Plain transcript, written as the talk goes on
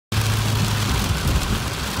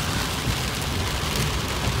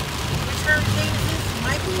hurricanes,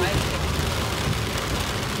 Michael. Michael.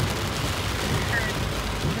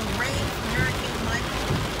 The rain from Hurricane Michael.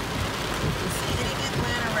 You see, hitting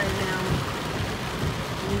Atlanta right now.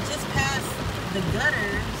 We just passed the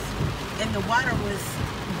gutters, and the water was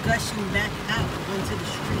gushing back out onto the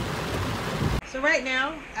street. So right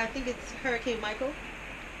now, I think it's Hurricane Michael.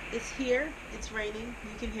 It's here. It's raining.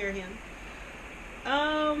 You can hear him.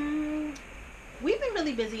 We've been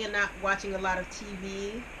really busy and not watching a lot of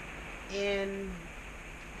TV, and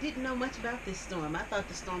didn't know much about this storm. I thought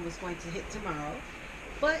the storm was going to hit tomorrow,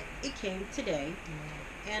 but it came today.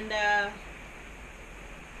 And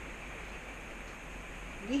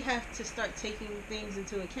we have to start taking things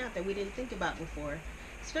into account that we didn't think about before,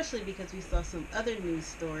 especially because we saw some other news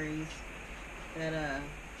stories that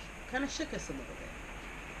kind of shook us a little bit.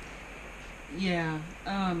 Yeah.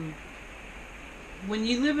 When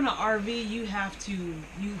you live in an RV, you have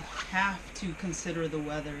to consider the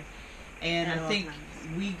weather. And I think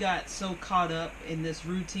we got so caught up in this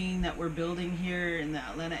routine that we're building here in the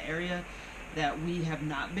Atlanta area that we have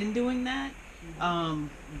not been doing that.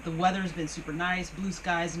 The weather's been super nice, blue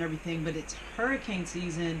skies and everything, but it's hurricane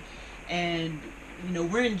season, and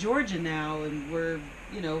we're in Georgia now, and we're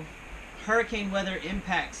hurricane weather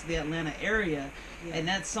impacts the Atlanta area, and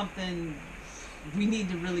that's something we need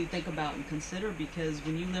to really think about and consider, because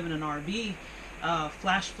when you live in an RV,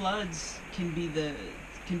 flash floods can be the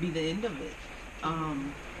end of it.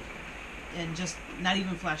 And just not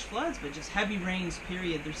even flash floods, but just heavy rains,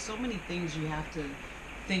 period. There's so many things you have to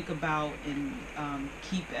think about and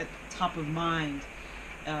keep at the top of mind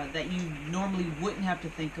that you normally wouldn't have to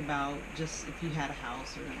think about just if you had a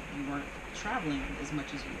house or you weren't traveling as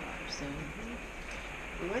much as we are. So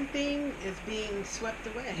one thing is being swept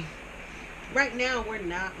away. Right now we're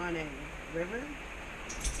not on a river,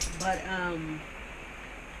 but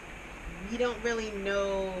we don't really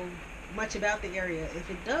know much about the area. If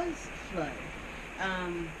it does flood,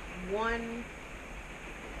 one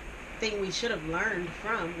thing we should have learned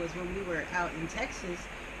from was when we were out in Texas,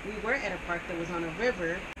 we were at a park that was on a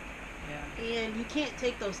river. And you can't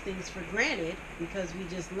take those things for granted, because we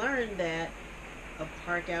just learned that a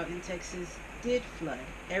park out in Texas did flood.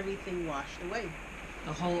 Everything washed away.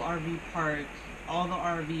 The whole RV park, all the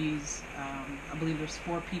RVs, I believe there's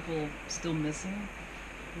 4 people still missing.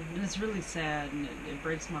 And it's really sad, and it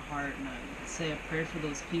breaks my heart, and I say a prayer for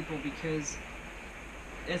those people, because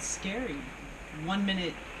it's scary. One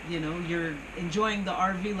minute, you're enjoying the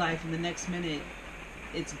RV life, and the next minute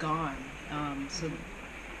it's gone. So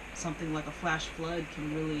something like a flash flood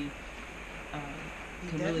can really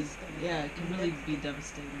be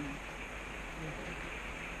devastating.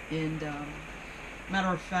 And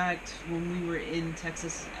matter of fact, when we were in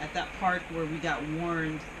Texas at that park where we got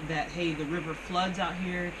warned that, hey, the river floods out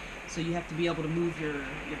here, so you have to be able to move your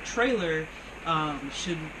trailer,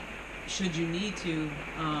 should you need to,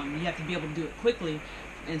 you have to be able to do it quickly.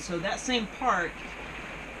 And so that same park,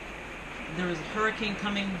 there was a hurricane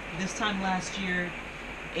coming this time last year,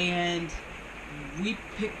 and we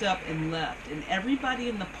picked up and left, and everybody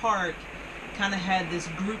in the park kind of had this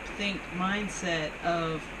groupthink mindset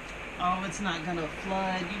of, oh, it's not gonna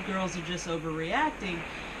flood, you girls are just overreacting.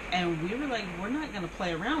 And we were like, we're not gonna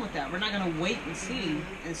play around with that, we're not gonna wait and see.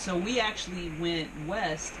 And so we actually went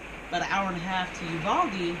west about an hour and a half to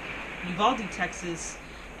Uvalde, Texas,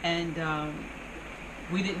 and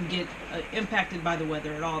we didn't get impacted by the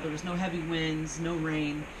weather at all. There was no heavy winds, no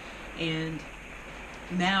rain. And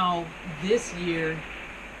now this year,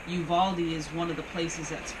 Uvalde is one of the places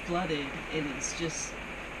that's flooded, and it's just,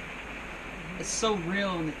 it's so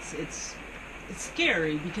real, and it's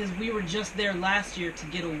scary, because we were just there last year to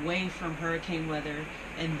get away from hurricane weather,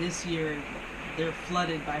 and this year they're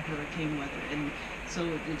flooded by hurricane weather. And so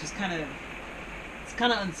it just it's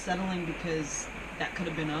kind of unsettling, because that could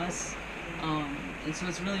have been us. And so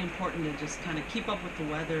it's really important to just kind of keep up with the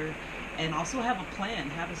weather, and also have a plan,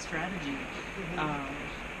 have a strategy.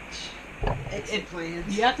 Exit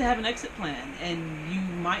plans. You have to have an exit plan, and you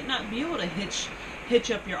might not be able to hitch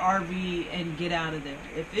up your RV and get out of there.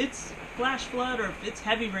 If it's flash flood or if it's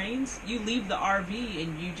heavy rains, you leave the RV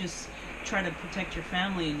and you just try to protect your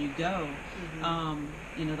family, and you go.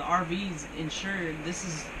 The RV's insured. This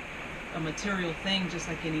is a material thing just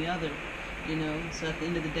like any other, so at the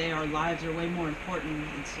end of the day, our lives are way more important,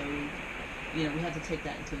 and so we have to take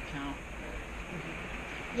that into account.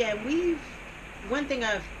 Yeah, one thing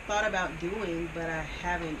I've thought about doing, but I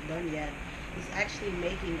haven't done yet, is actually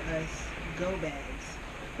making us go bags,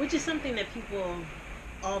 which is something that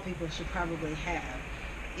all people should probably have.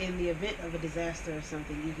 In the event of a disaster or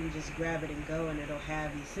something, you can just grab it and go, and it'll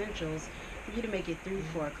have essentials for you to make it through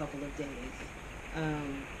for a couple of days.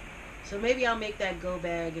 So maybe I'll make that go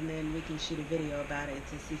bag, and then we can shoot a video about it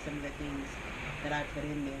to see some of the things that I put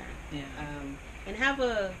in there. Yeah. And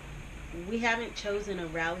we haven't chosen a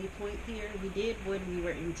rally point here. We did when we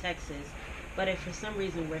were in Texas, but if for some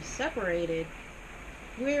reason we're separated,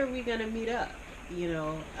 where are we gonna meet up? You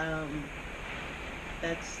know,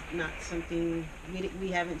 that's not something we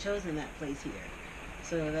haven't chosen that place here.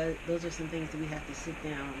 So those are some things that we have to sit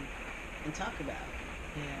down and talk about.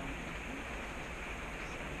 Yeah.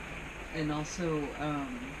 And also,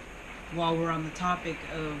 while we're on the topic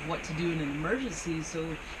of what to do in an emergency, so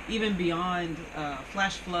even beyond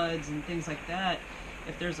flash floods and things like that,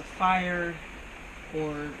 if there's a fire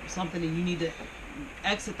or something and you need to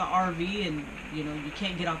exit the RV and you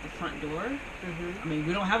can't get out the front door. I mean,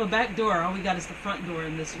 we don't have a back door. All we got is the front door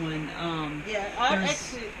in this one. Our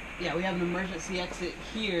exit. Yeah, we have an emergency exit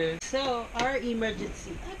here. So our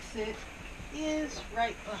emergency exit is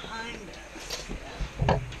right behind us.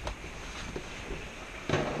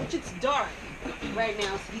 Which it's dark right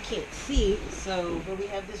now, so you can't see. But we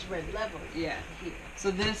have this red level. Yeah. Here.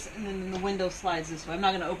 So this, and then the window slides this way. I'm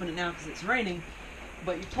not going to open it now because it's raining.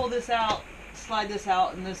 But you pull this out, slide this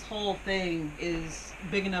out, and this whole thing is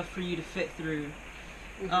big enough for you to fit through.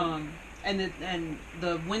 And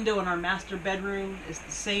the window in our master bedroom is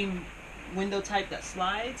the same window type that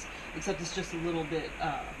slides, except it's just a little bit,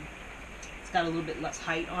 it's got a little bit less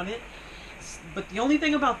height on it. But the only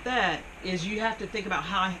thing about that is you have to think about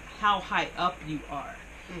how high up you are.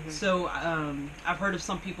 So I've heard of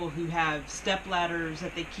some people who have step ladders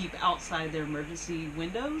that they keep outside their emergency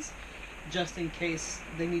windows, just in case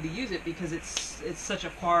they need to use it, because it's such a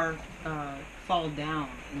far fall down,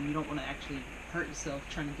 and you don't want to actually hurt yourself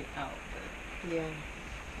trying to get out. But yeah,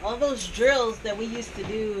 all those drills that we used to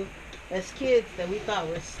do as kids that we thought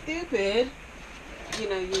were stupid, we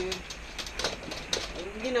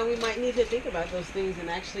might need to think about those things and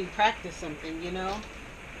actually practice something.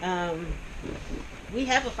 We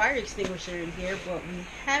have a fire extinguisher in here, but we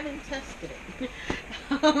haven't tested it.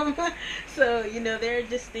 So, there are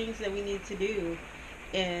just things that we need to do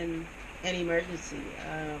in an emergency.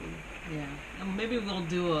 Yeah, and maybe we'll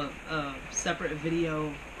do a separate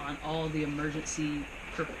video on all the emergency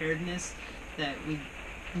preparedness that we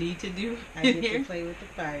need to do. I get to play with the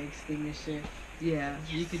fire extinguisher. Yeah,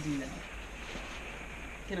 yes. You could do that.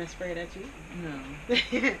 Can I spray it at you? No.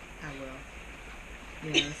 I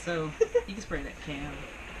will. Yeah, so you can spray that can.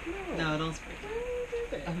 No, don't spray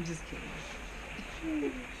it. I'm just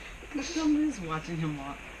kidding. I'm just watching him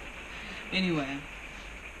walk. Anyway,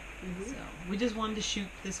 so we just wanted to shoot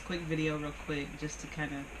this quick video real quick just to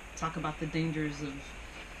kind of talk about the dangers of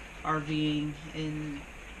RVing in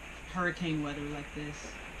hurricane weather like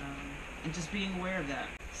this, and just being aware of that.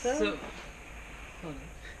 So hold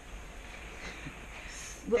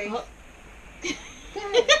on.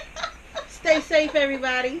 Stay safe,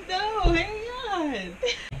 everybody. No, hang on. It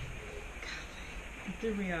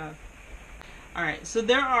threw me off. Alright, so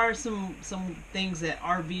there are some things that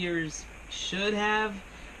RVers should have.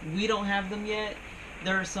 We don't have them yet.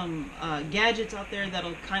 There are some gadgets out there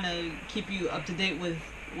that'll kind of keep you up to date with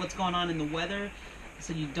what's going on in the weather,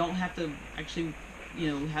 so you don't have to actually,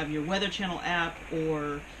 have your Weather Channel app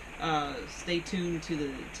or stay tuned to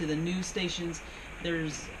the news stations.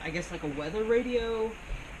 There's, I guess, like a weather radio.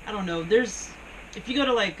 I don't know. If you go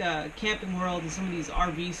to like Camping World and some of these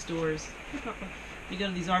RV stores, you go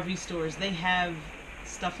to these RV stores, they have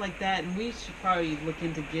stuff like that, and we should probably look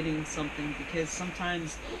into getting something, because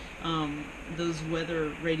sometimes those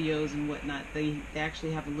weather radios and whatnot, they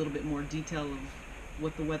actually have a little bit more detail of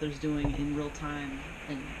what the weather's doing in real time,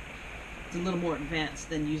 and it's a little more advanced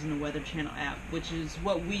than using the Weather Channel app, which is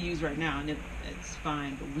what we use right now, and it's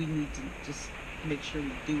fine, but we need to just make sure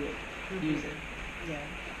we do it, use it. Yeah.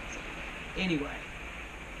 So, anyway.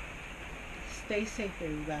 Stay safe,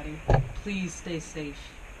 everybody. Please stay safe.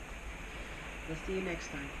 We'll see you next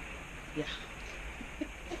time. Yeah.